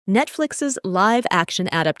Netflix's live-action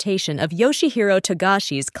adaptation of Yoshihiro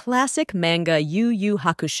Togashi's classic manga Yu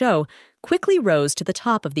Hakusho quickly rose to the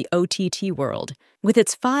top of the OTT world. With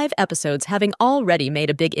its 5 episodes having already made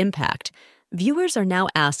a big impact, viewers are now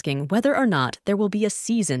asking whether or not there will be a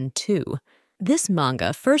Season 2. This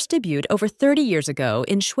manga first debuted over 30 years ago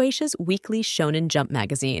in Shueisha's weekly Shonen Jump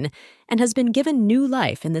magazine and has been given new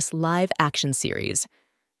life in this live-action series.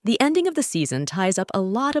 The ending of the season ties up a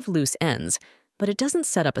lot of loose ends, but it doesn't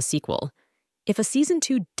set up a sequel. If a Season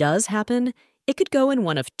 2 does happen, it could go in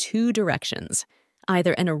one of 2 directions,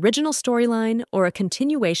 either an original storyline or a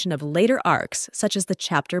continuation of later arcs such as the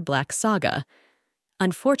Chapter Black Saga.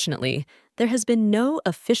 Unfortunately, there has been no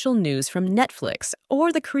official news from Netflix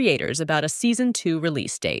or the creators about a Season 2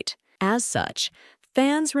 release date. As such,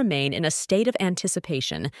 fans remain in a state of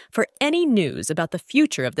anticipation for any news about the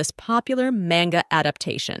future of this popular manga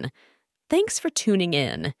adaptation. Thanks for tuning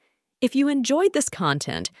in. If you enjoyed this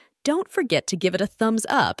content, don't forget to give it a thumbs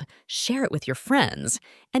up, share it with your friends,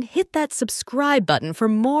 and hit that subscribe button for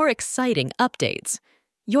more exciting updates.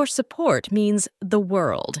 Your support means the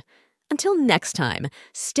world. Until next time,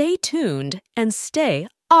 stay tuned and stay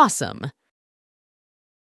awesome!